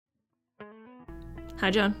Hi,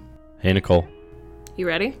 John. Hey, Nicole. You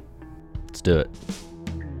ready? Let's do it.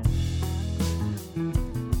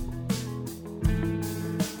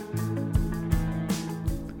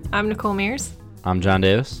 I'm Nicole Mears. I'm John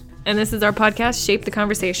Davis. And this is our podcast, Shape the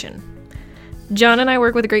Conversation. John and I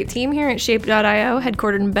work with a great team here at Shape.io,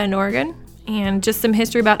 headquartered in Bend, Oregon. And just some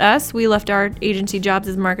history about us, we left our agency jobs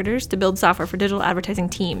as marketers to build software for digital advertising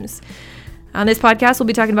teams. On this podcast, we'll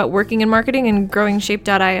be talking about working in marketing and growing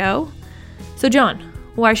Shape.io. So, John,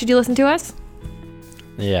 why should you listen to us?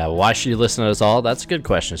 Yeah, why should you listen to us all? That's a good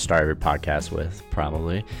question to start every podcast with,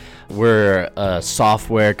 probably. We're a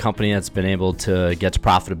software company that's been able to get to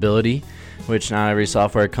profitability, which not every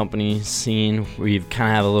software company's seen. We've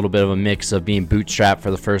kind of have a little bit of a mix of being bootstrapped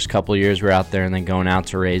for the first couple of years we're out there and then going out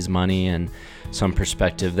to raise money and some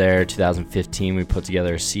perspective there. 2015, we put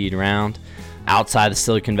together a seed round outside the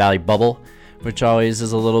Silicon Valley bubble, which always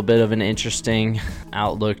is a little bit of an interesting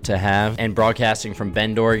outlook to have. And broadcasting from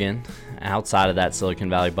Bend, Oregon, outside of that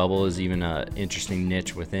Silicon Valley bubble is even an interesting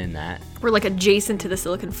niche within that. We're like adjacent to the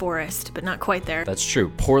Silicon Forest, but not quite there. That's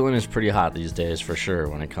true. Portland is pretty hot these days for sure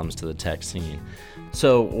when it comes to the tech scene.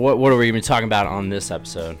 So what are we going to be talking about on this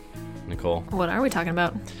episode, Nicole? What are we talking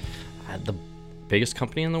about? The biggest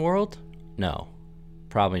company in the world? No,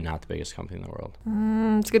 probably not the biggest company in the world.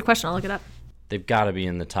 It's a good question. I'll look it up. They've got to be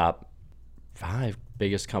in the top 5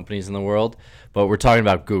 biggest companies in the world, but we're talking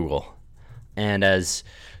about Google. And as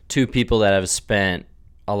two people that have spent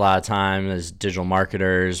a lot of time as digital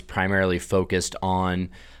marketers, primarily focused on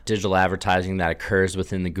digital advertising that occurs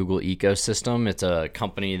within the Google ecosystem, it's a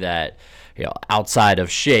company that, outside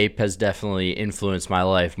of Shape, has definitely influenced my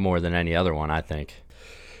life more than any other one, I think.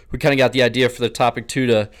 We kind of got the idea for the topic too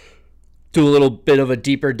to do a little bit of a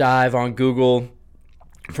deeper dive on Google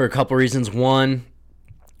for a couple reasons. One,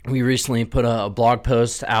 we recently put a blog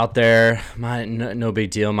post out there. No big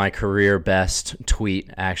deal. My career best tweet,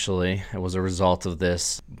 actually. It was a result of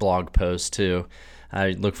this blog post, too.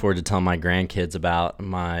 I look forward to telling my grandkids about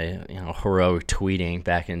my heroic tweeting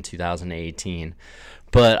back in 2018.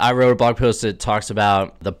 But I wrote a blog post that talks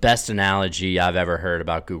about the best analogy I've ever heard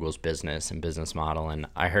about Google's business and business model. And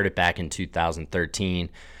I heard it back in 2013.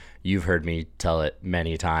 You've heard me tell it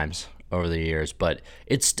many times over the years, but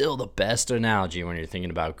it's still the best analogy when you're thinking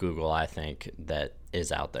about Google, I think, that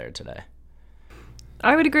is out there today.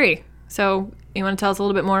 I would agree. So you want to tell us a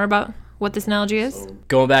little bit more about what this analogy is?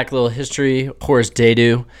 Going back a little history, Horace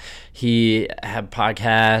Dadu, he had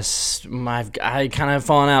podcasts. I kind of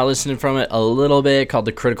fallen out listening from it a little bit, called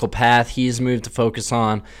The Critical Path. He's moved to focus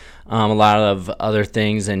on a lot of other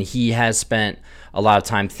things, and he has spent a lot of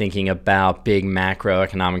time thinking about big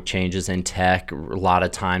macroeconomic changes in tech, a lot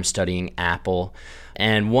of time studying Apple.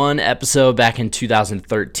 And one episode back in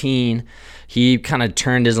 2013, he kind of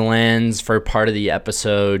turned his lens for part of the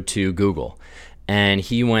episode to Google. And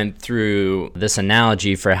he went through this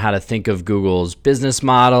analogy for how to think of Google's business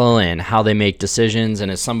model and how they make decisions.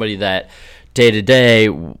 And as somebody that day to day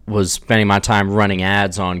was spending my time running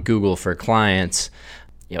ads on Google for clients,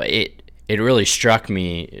 it really struck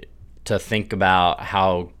me to think about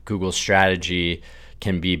how Google's strategy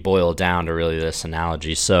can be boiled down to really this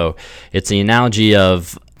analogy. So it's the analogy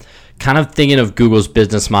of kind of thinking of Google's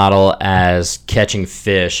business model as catching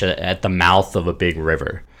fish at the mouth of a big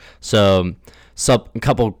river. So a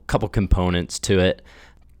couple components to it.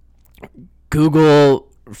 Google,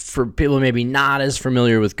 for people maybe not as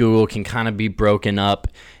familiar with Google, can kind of be broken up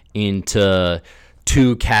into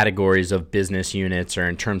 2 categories of business units, or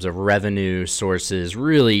in terms of revenue sources,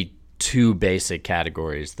 really 2 basic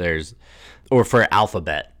categories. Or for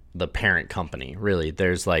Alphabet, the parent company, really,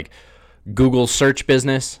 there's like Google search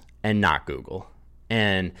business and not Google.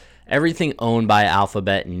 And everything owned by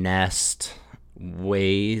Alphabet, Nest,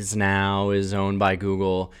 Waze now is owned by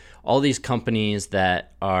Google. All these companies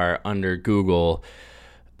that are under Google,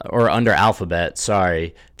 or under Alphabet,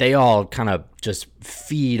 they all kind of just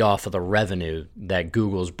feed off of the revenue that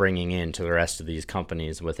Google's bringing in to the rest of these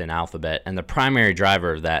companies within Alphabet. And the primary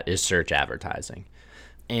driver of that is search advertising.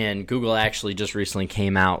 And Google actually just recently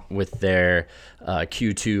came out with their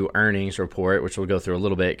Q2 earnings report, which we'll go through a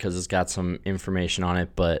little bit because it's got some information on it.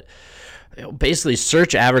 But basically,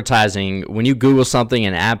 search advertising, when you Google something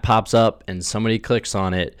and an ad pops up and somebody clicks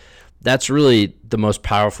on it, that's really the most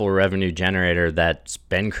powerful revenue generator that's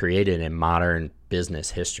been created in modern business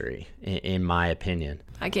history, in my opinion.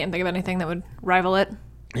 I can't think of anything that would rival it.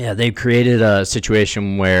 Yeah, they've created a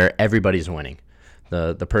situation where everybody's winning.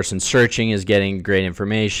 The person searching is getting great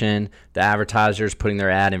information. The advertiser's putting their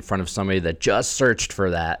ad in front of somebody that just searched for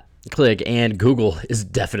that click, and Google is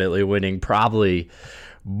definitely winning, probably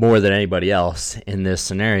more than anybody else in this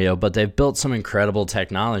scenario, but they've built some incredible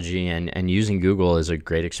technology, and using Google is a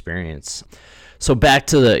great experience. So back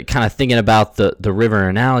to the kind of thinking about the river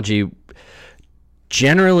analogy,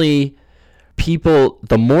 generally people,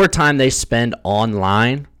 the more time they spend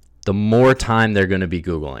online, the more time they're going to be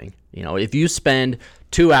Googling. If you spend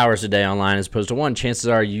 2 hours a day online as opposed to one, chances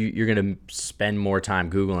are you're going to spend more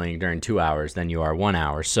time Googling during 2 hours than you are 1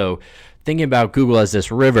 hour. So thinking about Google as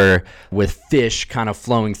this river with fish kind of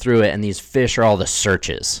flowing through it, and these fish are all the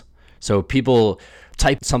searches. So people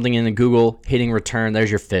type something into Google, hitting return,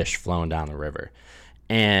 there's your fish flowing down the river.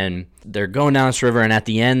 And they're going down this river, and at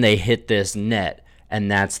the end they hit this net,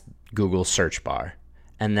 and that's Google's search bar.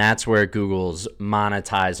 And that's where Google's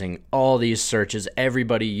monetizing all these searches,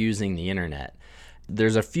 everybody using the internet.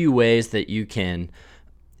 There's a few ways that you can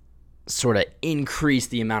sort of increase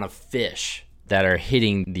the amount of fish that are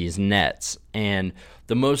hitting these nets. And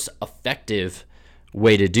the most effective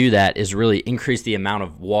way to do that is really increase the amount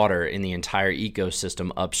of water in the entire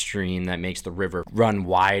ecosystem upstream. That makes the river run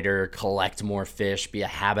wider, collect more fish, be a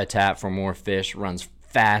habitat for more fish, runs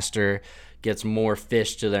faster, gets more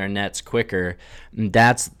fish to their nets quicker. And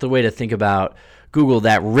that's the way to think about Google.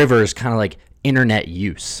 That river is kind of like internet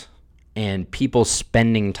use. And people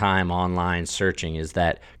spending time online searching is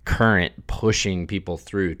that current pushing people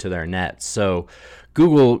through to their nets. So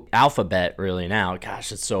Google Alphabet really now,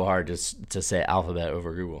 gosh, it's so hard to say Alphabet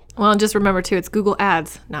over Google. Well, and just remember too, it's Google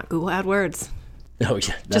Ads, not Google AdWords. Oh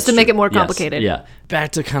yeah, just to make it more complicated. Yes, yeah.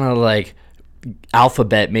 Back to kind of like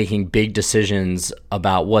Alphabet making big decisions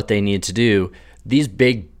about what they need to do. These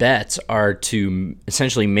big bets are to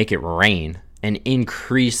essentially make it rain and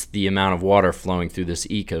increase the amount of water flowing through this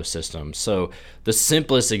ecosystem. So the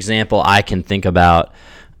simplest example I can think about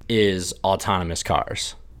is autonomous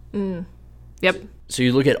cars. Yep. So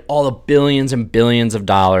you look at all the billions and billions of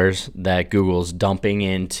dollars that Google's dumping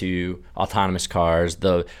into autonomous cars,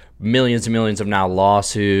 the millions and millions of now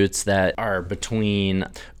lawsuits that are between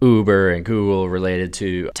Uber and Google related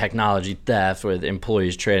to technology theft with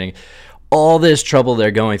employees trading, all this trouble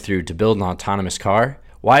they're going through to build an autonomous car.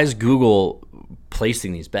 Why is Google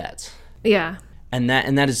placing these bets? Yeah. And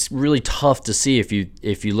that is really tough to see if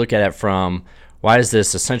you look at it from, why is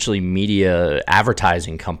this essentially media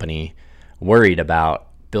advertising company worried about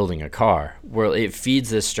building a car? Well, it feeds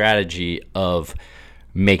this strategy of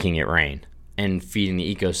making it rain and feeding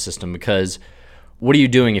the ecosystem, because what are you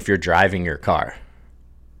doing if you're driving your car?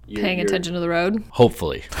 Paying attention to the road.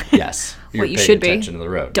 Hopefully, yes. What you should be. Attention to the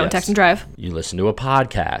road. Don't text and drive. You listen to a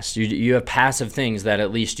podcast. You have passive things that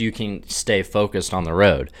at least you can stay focused on the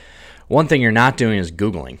road. One thing you're not doing is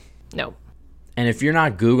Googling. No. And if you're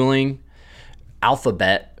not Googling,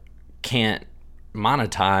 Alphabet can't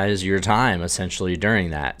monetize your time essentially during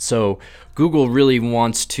that. So Google really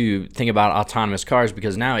wants to think about autonomous cars,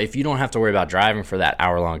 because now if you don't have to worry about driving for that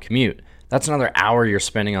hour-long commute, that's another hour you're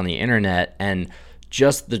spending on the internet, and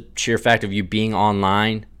just the sheer fact of you being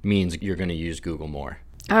online means you're going to use Google more.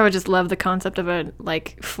 I would just love the concept of a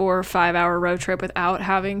 4 or 5 hour road trip without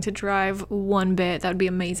having to drive one bit. That would be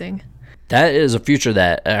amazing. That is a future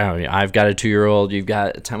that I've got a 2-year-old, you've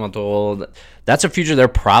got a 10-month-old. That's a future they'll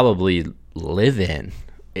probably live in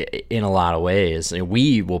a lot of ways.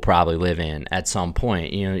 We will probably live in at some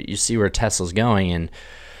point. You see where Tesla's going, and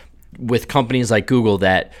with companies like Google,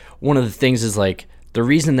 that one of the things is the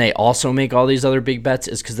reason they also make all these other big bets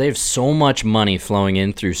is because they have so much money flowing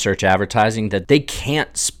in through search advertising that they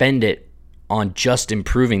can't spend it on just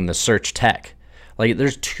improving the search tech.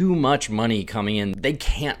 There's too much money coming in. They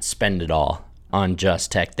can't spend it all on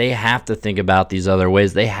just tech. They have to think about these other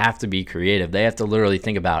ways. They have to be creative. They have to literally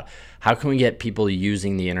think about, how can we get people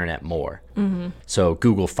using the internet more? Mm-hmm. So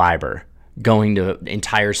Google Fiber, going to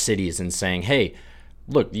entire cities and saying, hey,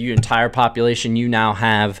 look, your entire population, you now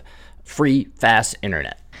have free, fast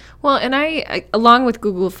internet. Well, and I along with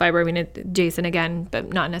Google Fiber, Jason again,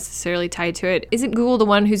 but not necessarily tied to it. Isn't Google the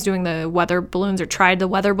one who's doing the weather balloons, or tried the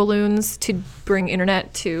weather balloons to bring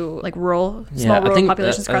internet to rural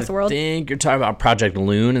populations across the world? I think you're talking about Project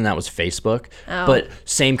Loon, and that was Facebook. Oh. But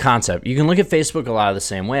same concept. You can look at Facebook a lot of the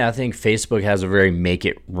same way. I think Facebook has a very make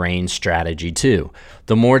it rain strategy too.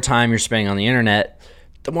 The more time you're spending on the internet,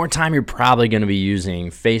 the more time you're probably going to be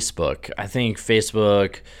using Facebook. I think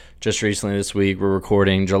Facebook, just recently this week, we're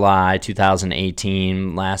recording July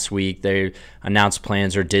 2018. Last week, they announced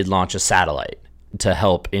plans or did launch a satellite to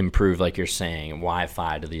help improve, like you're saying,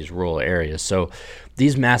 Wi-Fi to these rural areas. So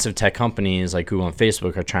these massive tech companies like Google and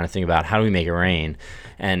Facebook are trying to think about, how do we make it rain?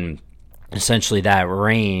 And essentially that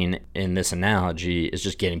rain, in this analogy, is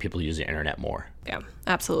just getting people to use the internet more. Yeah,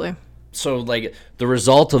 absolutely. So the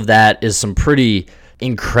result of that is some pretty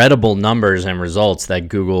incredible numbers and results that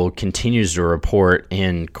Google continues to report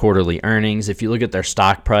in quarterly earnings. If you look at their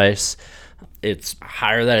stock price, it's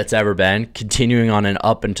higher than it's ever been, continuing on an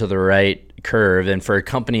up and to the right curve. And for a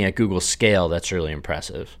company at Google's scale, that's really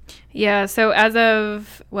impressive. Yeah, so as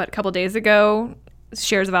of, a couple days ago,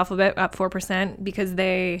 shares of Alphabet up 4% because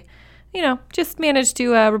they, just managed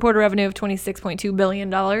to report a revenue of $26.2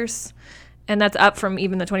 billion. And that's up from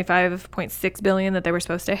even the $25.6 billion that they were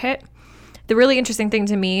supposed to hit. The really interesting thing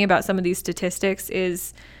to me about some of these statistics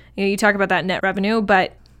is, you talk about that net revenue,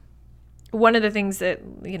 but one of the things that,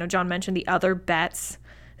 John mentioned, the other bets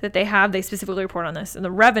that they have, they specifically report on this. And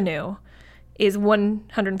the revenue is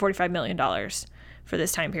 $145 million for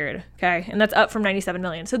this time period, okay? And that's up from $97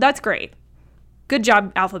 million. So that's great. Good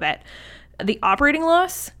job, Alphabet. The operating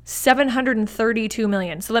loss, $732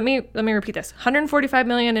 million. So let me repeat this. $145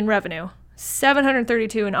 million in revenue,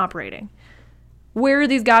 $732 in operating. Where are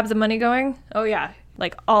these gobs of money going? Oh, yeah,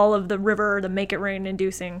 like all of the Make It Rain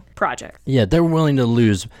inducing projects. Yeah, they're willing to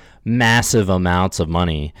lose massive amounts of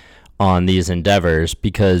money on these endeavors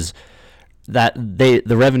because the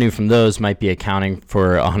revenue from those might be accounting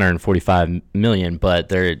for $145 million, but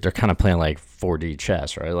they're kind of playing like 4D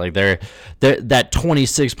chess, right? Like they're that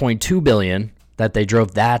 $26.2 billion that they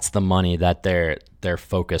drove, that's the money that they're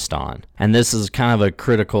focused on. And this is kind of a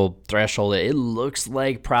critical threshold. It looks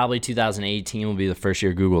like probably 2018 will be the first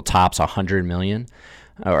year Google tops 100 million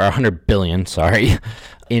or 100 billion,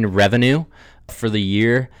 in revenue for the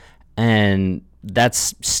year. And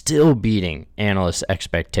that's still beating analysts'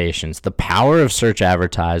 expectations. The power of search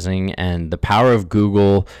advertising and the power of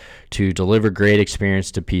Google to deliver great experience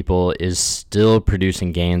to people is still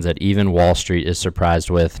producing gains that even Wall Street is surprised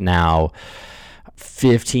with now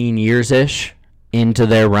 15 years-ish into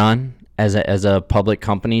their run as a public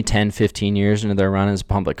company, 10, 15 years into their run as a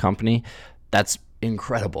public company. That's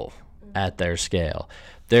incredible at their scale.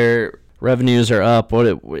 Their revenues are up.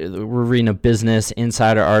 We're reading a Business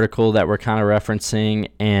Insider article that we're kind of referencing,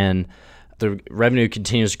 and the revenue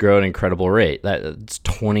continues to grow at an incredible rate. That's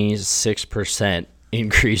 26%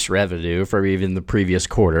 increased revenue for even the previous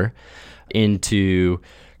quarter into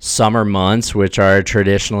summer months, which are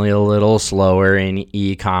traditionally a little slower in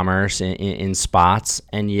e-commerce in spots,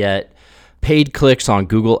 and yet paid clicks on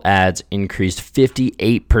Google Ads increased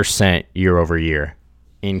 58% year over year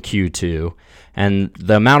in Q2. And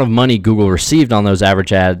the amount of money Google received on those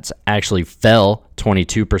average ads actually fell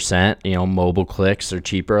 22%. Mobile clicks are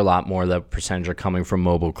cheaper. A lot more of the percentage are coming from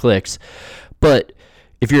mobile clicks. But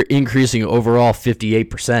if you're increasing overall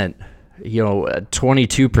 58%,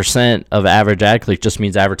 22% of average ad click just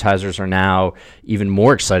means advertisers are now even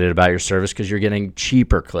more excited about your service because you're getting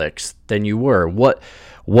cheaper clicks than you were.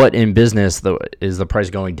 What in business is the price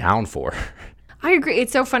going down for? I agree.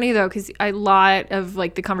 It's so funny, though, because a lot of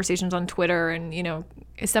the conversations on Twitter and,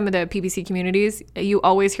 some of the PPC communities, you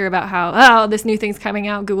always hear about how, this new thing's coming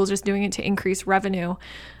out. Google's just doing it to increase revenue.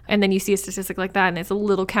 And then you see a statistic like that, and it's a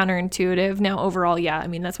little counterintuitive. Now, overall, yeah,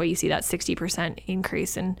 that's why you see that 60%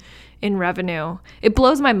 increase in revenue. It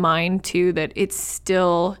blows my mind, too, that it's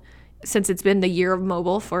still, since it's been the year of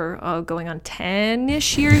mobile for going on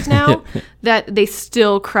 10-ish years now, that they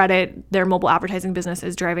still credit their mobile advertising business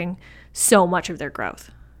as driving so much of their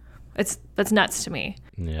growth. That's nuts to me.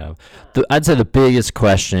 Yeah. I'd say the biggest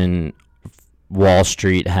question Wall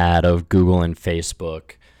Street had of Google and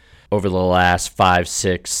Facebook over the last 5,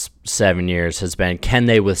 6, 7 years has been, can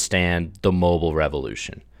they withstand the mobile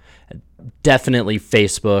revolution? Definitely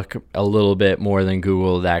Facebook, a little bit more than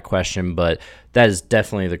Google, that question, but that is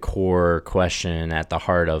definitely the core question at the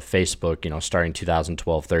heart of Facebook, starting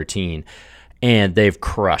 2012, 13, and they've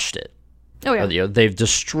crushed it. Oh, yeah. They've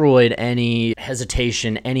destroyed any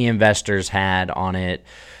hesitation any investors had on it.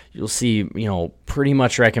 You'll see, pretty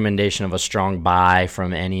much recommendation of a strong buy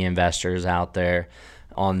from any investors out there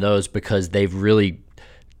on those because they've really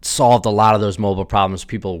solved a lot of those mobile problems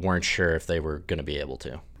people weren't sure if they were going to be able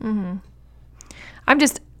to. Mm-hmm. I'm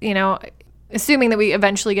just, assuming that we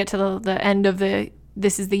eventually get to the end of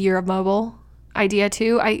this is the year of mobile idea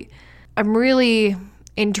too. I'm really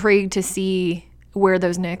intrigued to see where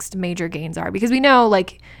those next major gains are, because we know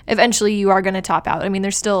eventually you are going to top out.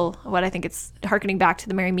 There's still I think it's harkening back to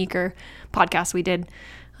the Mary Meeker podcast we did,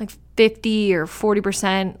 50 or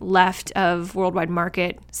 40% left of worldwide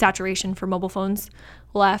market saturation for mobile phones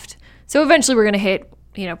left. So eventually we're going to hit,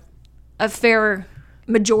 a fair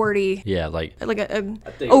majority. Yeah, an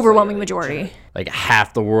overwhelming majority.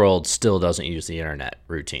 Half the world still doesn't use the internet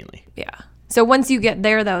routinely. Yeah. So once you get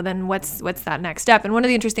there, though, then what's that next step? And one of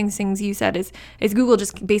the interesting things you said is Google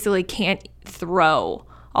just basically can't throw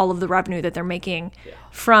all of the revenue that they're making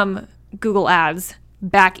from Google Ads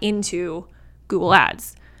back into Google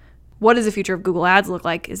Ads. What does the future of Google Ads look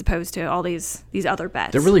like as opposed to all these other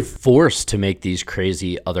bets? They're really forced to make these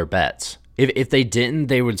crazy other bets. If they didn't,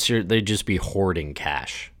 they'd just be hoarding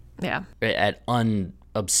cash. Yeah. At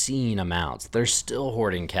obscene amounts. They're still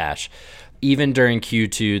hoarding cash. Even during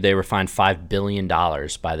Q2, they were fined $5 billion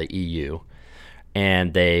by the EU,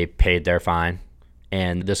 and they paid their fine.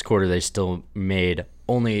 And this quarter, they still made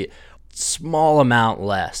only small amount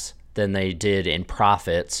less than they did in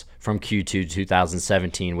profits from Q2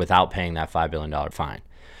 2017 without paying that $5 billion fine.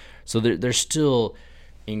 So there's still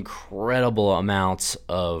incredible amounts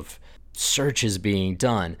of searches being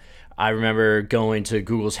done. I remember going to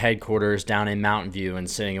Google's headquarters down in Mountain View and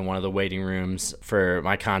sitting in one of the waiting rooms for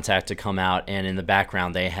my contact to come out, and in the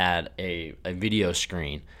background they had a video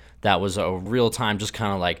screen that was a real-time just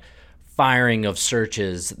kind of like firing of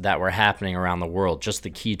searches that were happening around the world, just the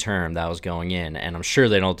key term that was going in. And I'm sure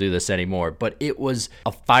they don't do this anymore, but it was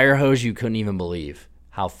a fire hose you couldn't even believe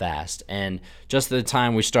how fast. And just at the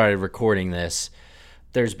time we started recording this,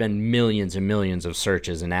 there's been millions and millions of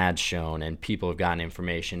searches and ads shown, and people have gotten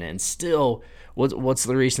information. And still, what's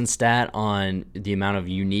the recent stat on the amount of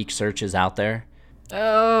unique searches out there?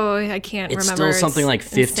 Oh, I can't remember. It's still something like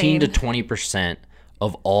 15 to insane. 20%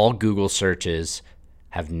 of all Google searches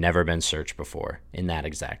have never been searched before in that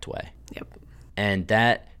exact way. Yep. And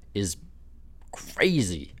that is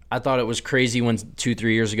crazy. I thought it was crazy when 2-3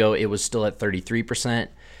 years ago it was still at 33%.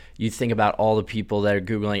 You think about all the people that are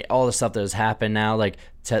Googling, all the stuff that has happened now, like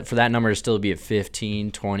for that number to still be at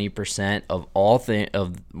 15, 20% of all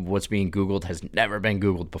of what's being Googled has never been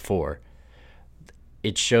Googled before.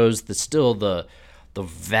 It shows the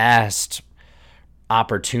vast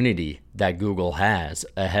opportunity that Google has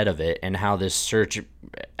ahead of it, and how this search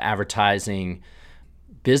advertising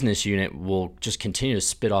business unit will just continue to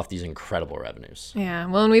spit off these incredible revenues. Yeah,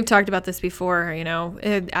 well, and we've talked about this before,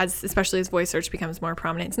 especially as voice search becomes more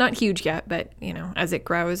prominent. It's not huge yet, but, as it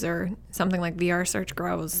grows, or something like VR search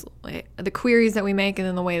grows, the queries that we make and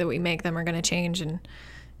then the way that we make them are going to change, and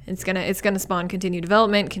it's going to spawn continued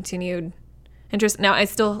development, continued interest. Now, I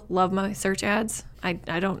still love my search ads. I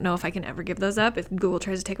don't know if I can ever give those up. If Google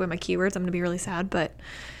tries to take away my keywords, I'm going to be really sad, but,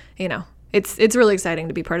 it's really exciting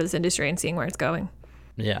to be part of this industry and seeing where it's going.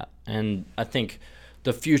 Yeah, and I think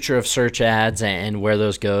the future of search ads and where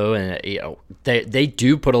those go, and they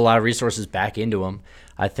do put a lot of resources back into them.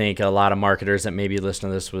 I think a lot of marketers that maybe listen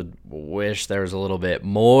to this would wish there was a little bit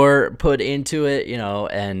more put into it,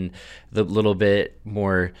 and the little bit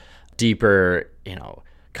more deeper,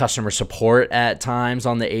 customer support at times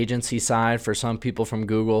on the agency side for some people from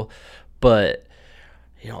Google. But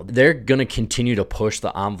they're going to continue to push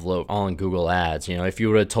the envelope on Google Ads. If you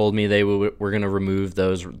would have told me they were going to remove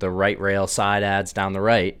the right rail side ads down the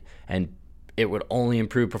right, and it would only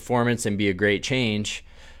improve performance and be a great change,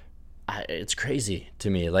 it's crazy to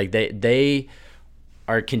me. Like they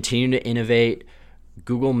are continuing to innovate.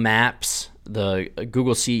 Google Maps, the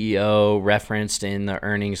Google CEO referenced in the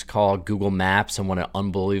earnings call Google Maps and what an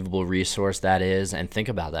unbelievable resource that is. And think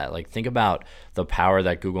about that. Think about the power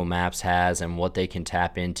that Google Maps has and what they can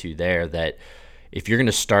tap into there, that if you're going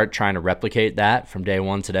to start trying to replicate that from day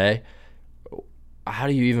one today, how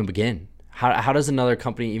do you even begin? How does another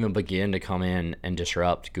company even begin to come in and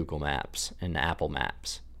disrupt Google Maps and Apple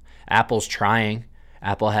Maps? Apple's trying.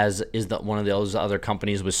 Apple is one of those other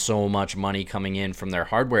companies with so much money coming in from their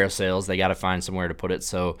hardware sales, they got to find somewhere to put it,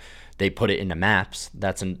 so they put it into Maps.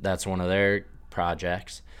 That's one of their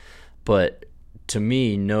projects. But to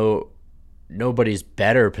me, nobody's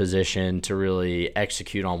better positioned to really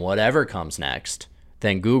execute on whatever comes next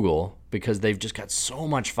than Google, because they've just got so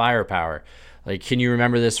much firepower. Can you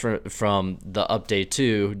remember this from the update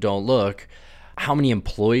 2, Don't Look? How many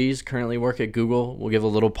employees currently work at Google? We'll give a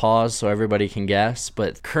little pause so everybody can guess.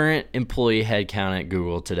 But current employee headcount at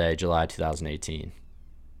Google today, July 2018.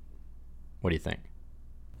 What do you think?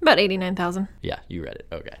 About 89,000. Yeah, you read it.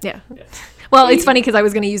 Okay. Yeah. Well, it's funny because I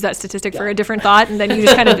was going to use that statistic for a different thought, and then you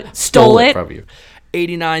just kind of stole it from you.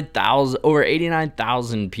 Over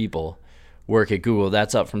 89,000 people work at Google.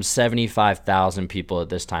 That's up from 75,000 people at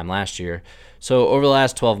this time last year. So over the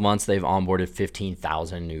last 12 months, they've onboarded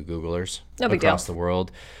 15,000 new Googlers across the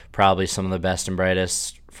world. Probably some of the best and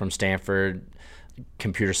brightest from Stanford,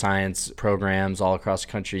 computer science programs all across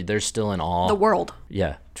the country. They're still in awe. The world.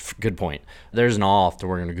 Yeah, good point. There's an awe to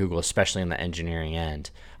working at Google, especially on the engineering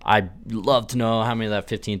end. I'd love to know how many of that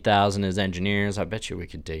 15,000 is engineers. I bet you we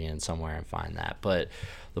could dig in somewhere and find that. But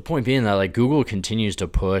the point being that Google continues to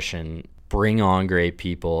push and bring on great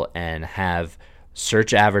people and have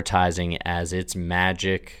search advertising as its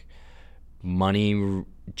magic money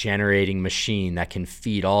generating machine that can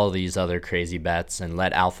feed all these other crazy bets and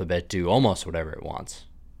let Alphabet do almost whatever it wants.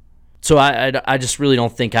 So I just really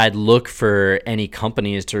don't think I'd look for any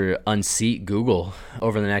companies to unseat Google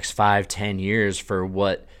over the next 5-10 years for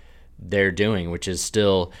what they're doing, which is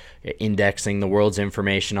still indexing the world's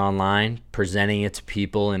information online, presenting it to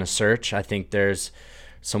people in a search. I think there's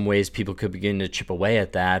some ways people could begin to chip away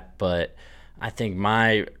at that, but I think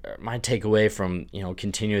my takeaway from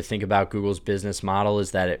continue to think about Google's business model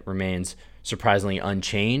is that it remains surprisingly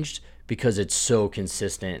unchanged, because it's so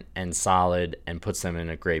consistent and solid and puts them in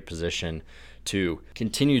a great position to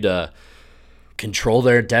continue to control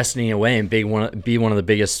their destiny away and be one of the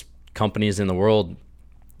biggest companies in the world.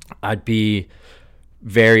 I'd be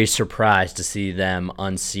very surprised to see them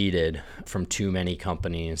unseated from too many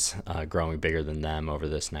companies growing bigger than them over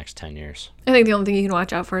this next 10 years. I think the only thing you can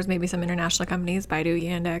watch out for is maybe some international companies, Baidu,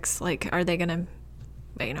 Yandex. Like, are they going to,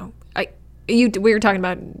 we were talking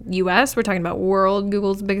about U.S., we're talking about world,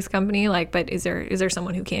 Google's biggest company, but is there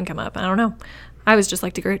someone who can come up? I don't know. I was just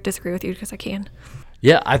like to disagree with you because I can.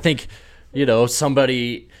 Yeah, I think,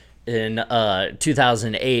 somebody in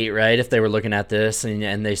 2008, right, if they were looking at this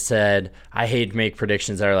and they said, I hate to make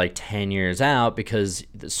predictions that are 10 years out because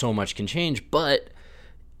so much can change, but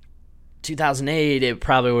 2008, it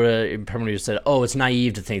probably would have said, oh, it's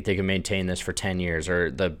naive to think they can maintain this for 10 years,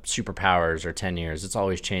 or the superpowers are 10 years. It's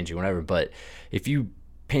always changing, whatever. But if you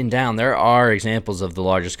pin down, there are examples of the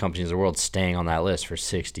largest companies in the world staying on that list for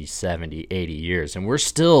 60, 70, 80 years. And we're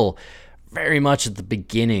still very much at the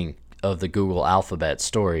beginning of the Google Alphabet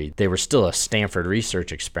story. They were still a Stanford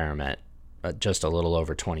research experiment just a little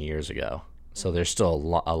over 20 years ago. So there's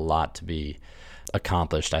still a lot to be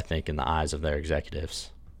accomplished, I think, in the eyes of their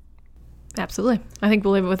executives. Absolutely. I think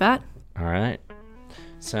we'll leave it with that. All right.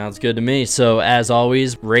 Sounds good to me. So as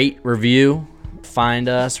always, rate, review, find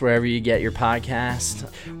us wherever you get your podcast.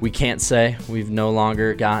 We can't say we've no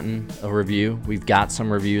longer gotten a review. We've got some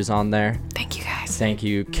reviews on there. Thank you, guys. Thank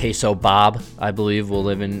you. Queso Bob, I believe, will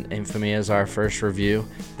live in infamy as our first review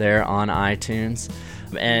there on iTunes.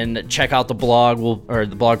 And check out the blog,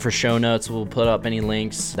 the blog for show notes. We'll put up any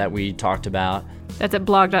links that we talked about. That's at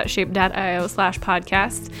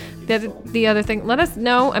blog.shape.io/podcast. The other thing, let us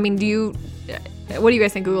know. What do you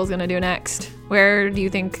guys think Google's going to do next? Where do you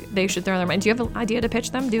think they should throw their money? Do you have an idea to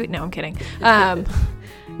pitch them? Do it. No, I'm kidding.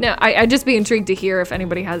 No, I'd just be intrigued to hear if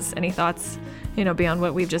anybody has any thoughts, beyond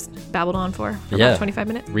what we've just babbled on for about 25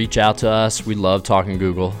 minutes. Reach out to us. We love talking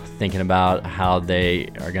Google, thinking about how they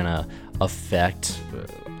are going to affect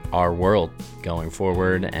our world going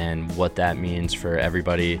forward and what that means for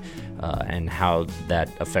everybody and how that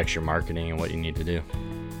affects your marketing and what you need to do.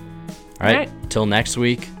 All right. Till next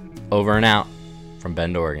week, over and out from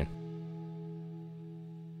Bend, Oregon.